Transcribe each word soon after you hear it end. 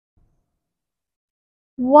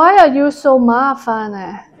Why are you so 麻烦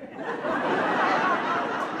呢?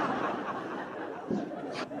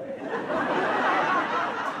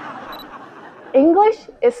 English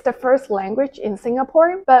is the first language in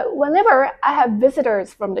Singapore, but whenever I have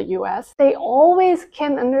visitors from the US, they always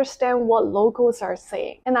can't understand what locals are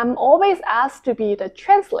saying, and I'm always asked to be the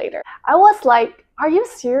translator. I was like, are you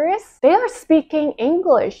serious? They are speaking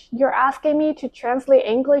English. You're asking me to translate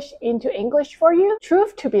English into English for you?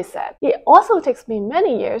 Truth to be said, it also takes me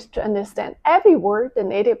many years to understand every word the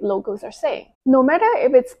native locals are saying. No matter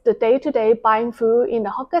if it's the day-to-day buying food in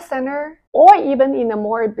the hawker center or even in a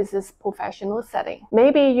more business professional setting.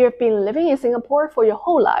 Maybe you've been living in Singapore for your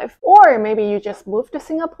whole life, or maybe you just moved to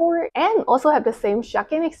Singapore and also have the same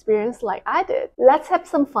shocking experience like I did. Let's have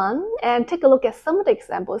some fun and take a look at some of the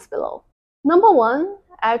examples below. Number 1,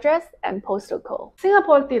 address and postal code.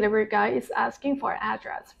 Singapore delivery guy is asking for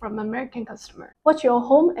address from American customer. What's your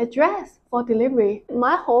home address for delivery?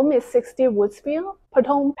 My home is 60 Woodsville,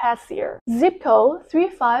 Potong Pasir. Zip code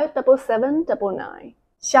 357799.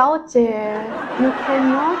 小姐, you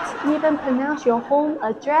cannot even pronounce your home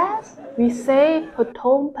address? We say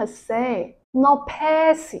Potong Pasir, not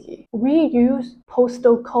Pasir. We use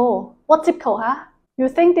postal code. What zip code, huh? You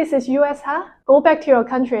think this is US, huh? Go back to your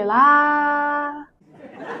country lah.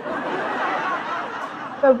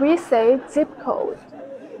 But we say zip code.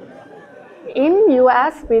 In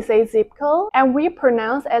US, we say zip code and we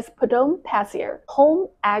pronounce as Potong Pasir, home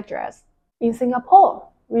address. In Singapore,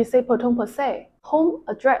 we say Potong Pasir, home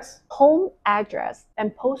address,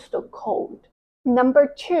 and postal code. Number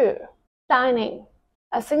 2, dining.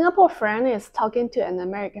 A Singapore friend is talking to an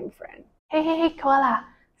American friend. Hey, Koala,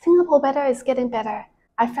 Singapore weather is getting better.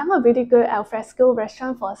 I found a really good alfresco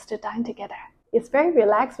restaurant for us to dine together. It's very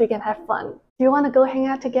relaxed, we can have fun. Do you want to go hang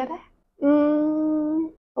out together?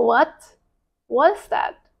 What? What is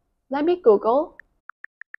that? Let me Google.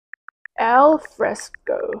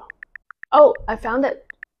 Alfresco. Oh, I found it.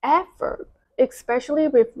 Adverb, especially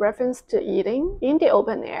with reference to eating in the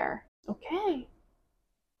open air. Okay.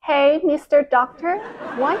 Hey, Mr. Doctor,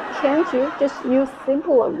 why can't you just use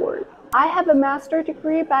simpler words? I have a master's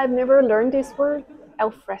degree, but I've never learned this word,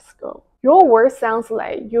 alfresco. Your word sounds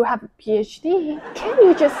like you have a PhD. Can't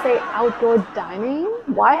you just say outdoor dining?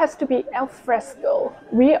 Why has to be alfresco?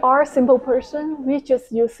 We are a simple person, we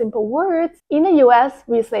just use simple words. In the US,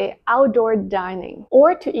 we say outdoor dining,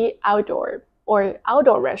 or to eat outdoor, or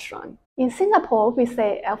outdoor restaurant. In Singapore, we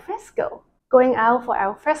say alfresco. Going out for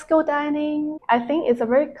alfresco dining, I think it's a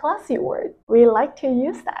very classy word. We like to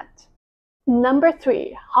use that. Number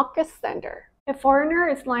 3, hawker center. A foreigner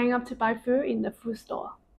is lining up to buy food in the food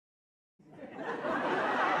store.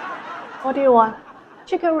 What do you want?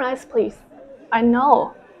 Chicken rice, please. I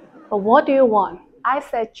know, but what do you want? I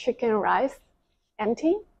said chicken rice.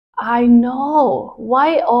 Empty? I know.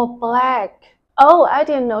 White or black? Oh, I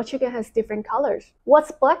didn't know chicken has different colors.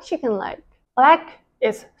 What's black chicken like? Black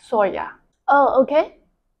is soya. Oh, okay.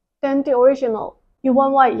 Then the original. You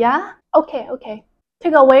want white, yeah? Okay.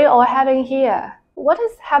 Takeaway or having here? What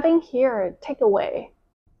is having here? Takeaway.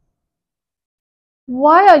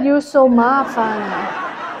 Why are you so 麻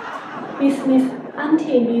烦? Miss,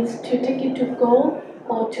 auntie needs to take you to go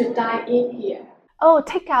or to dine in here. Oh,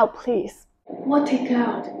 take out, please. What take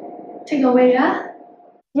out? Takeaway, yeah?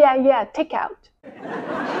 Yeah, take out.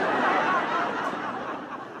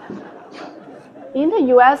 In the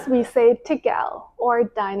US, we say take out or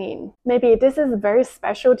dine in. Maybe this is very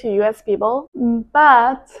special to US people,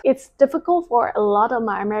 but it's difficult for a lot of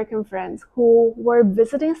my American friends who were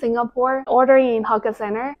visiting Singapore, ordering in hawker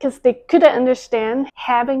center, because they couldn't understand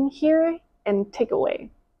having here and takeaway.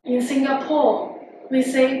 In Singapore, we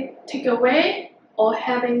say takeaway or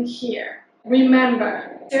having here.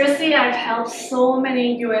 Remember, seriously, I've helped so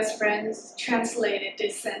many US friends translate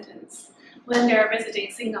this sentence when they're visiting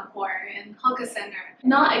Singapore and hawker center.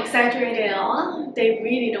 Not exaggerated at all, they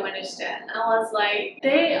really don't understand. I was like,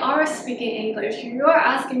 they are speaking English, you're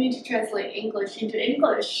asking me to translate English into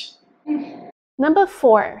English. Number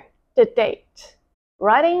 4, the date.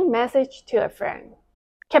 Writing message to a friend.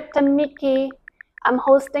 Captain Mickey, I'm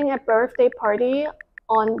hosting a birthday party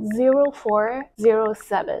on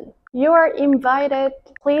 0407. You are invited.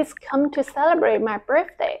 Please come to celebrate my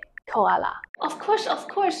birthday. Koala. Of course.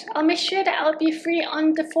 I'll make sure that I'll be free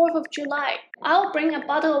on the 4th of July. I'll bring a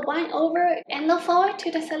bottle of wine over and look forward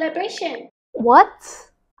to the celebration. What?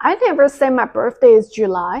 I never said my birthday is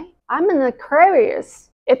July. I'm an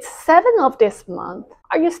Aquarius. It's 7th of this month.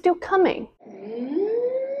 Are you still coming?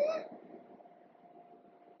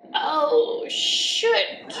 Oh,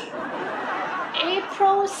 shoot.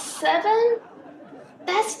 April 7th?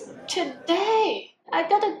 That's today. I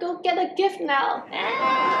gotta go get a gift now.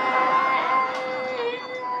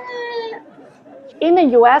 In the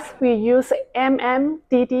US, we use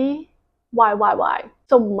MMDD YYY.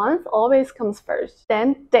 So month always comes first,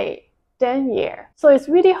 then day, then year. So it's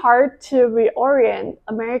really hard to reorient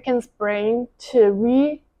Americans' brain to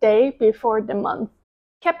read day before the month.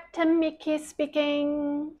 Captain Mickey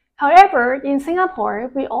speaking. However, in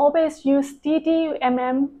Singapore, we always use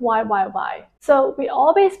DDMMYYY. So we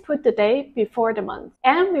always put the day before the month,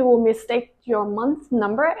 and we will mistake your month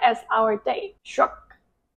number as our day. Shrug.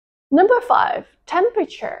 Number 5,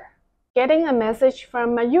 temperature. Getting a message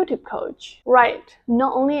from my YouTube coach. Right,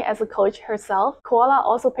 not only as a coach herself, Koala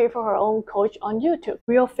also paid for her own coach on YouTube.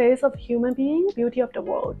 Real face of human being, beauty of the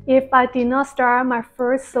world. If I did not start my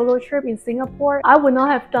first solo trip in Singapore, I would not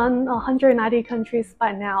have done 190 countries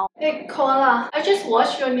by now. Hey Koala, I just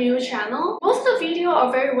watched your new channel. Most of the videos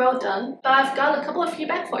are very well done, but I've got a couple of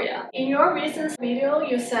feedback for you. In your recent video,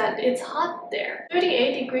 you said it's hot there,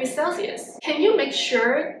 38 degrees Celsius. Can you make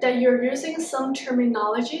sure that you're using some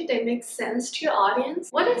terminology that makes sense to your audience?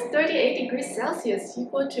 What is 38 degrees Celsius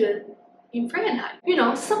equal to in Fahrenheit? You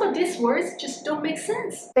know, some of these words just don't make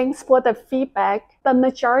sense. Thanks for the feedback. The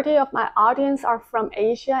majority of my audience are from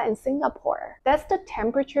Asia and Singapore. That's the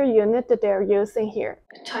temperature unit that they're using here.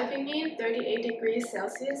 Typing in 38 degrees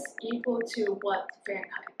Celsius equal to what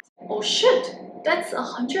Fahrenheit? Oh shit, that's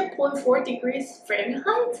 100.4 degrees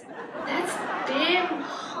Fahrenheit? That's damn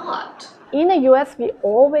hot. In the US, we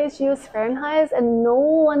always use Fahrenheit and no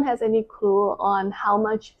one has any clue on how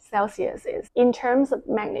much Celsius is in terms of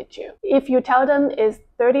magnitude. If you tell them it's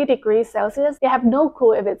 30 degrees Celsius, they have no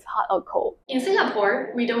clue if it's hot or cold. In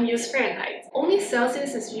Singapore, we don't use Fahrenheit. Only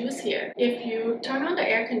Celsius is used here. If you turn on the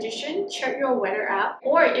air condition, check your weather app,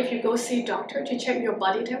 or if you go see a doctor to check your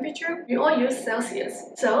body temperature, we all use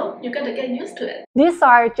Celsius. So you gotta get used to it. These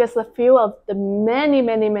are just a few of the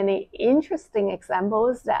many interesting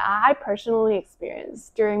examples that I personally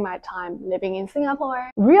experienced during my time living in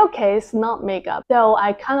Singapore. Real case, not makeup, though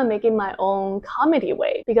I kind of make it my own comedy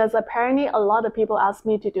way, because apparently a lot of people ask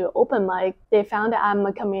me to do open mic. They found that I'm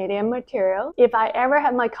a comedian material. If I ever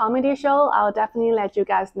have my comedy show, I'll definitely let you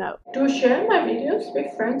guys know. Do share my videos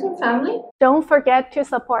with friends and family. Don't forget to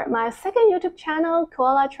support my second YouTube channel,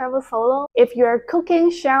 Koala Travel Solo. If you're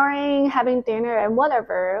cooking, showering, having dinner, and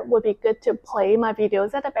whatever, it would be good to play my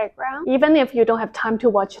videos at the background, even if you don't have time to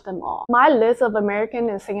watch them all. My list of American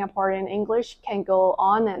and Singaporean English can go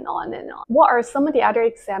on and on and on. What are some of the other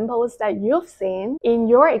examples that you've seen in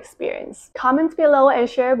your experience? Comment below and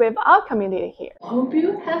share with our community here. Hope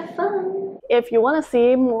you have fun. If you want to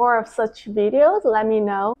see more of such videos, let me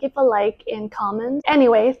know. Give a like and comment.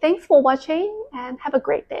 Anyway, thanks for watching and have a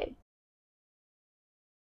great day.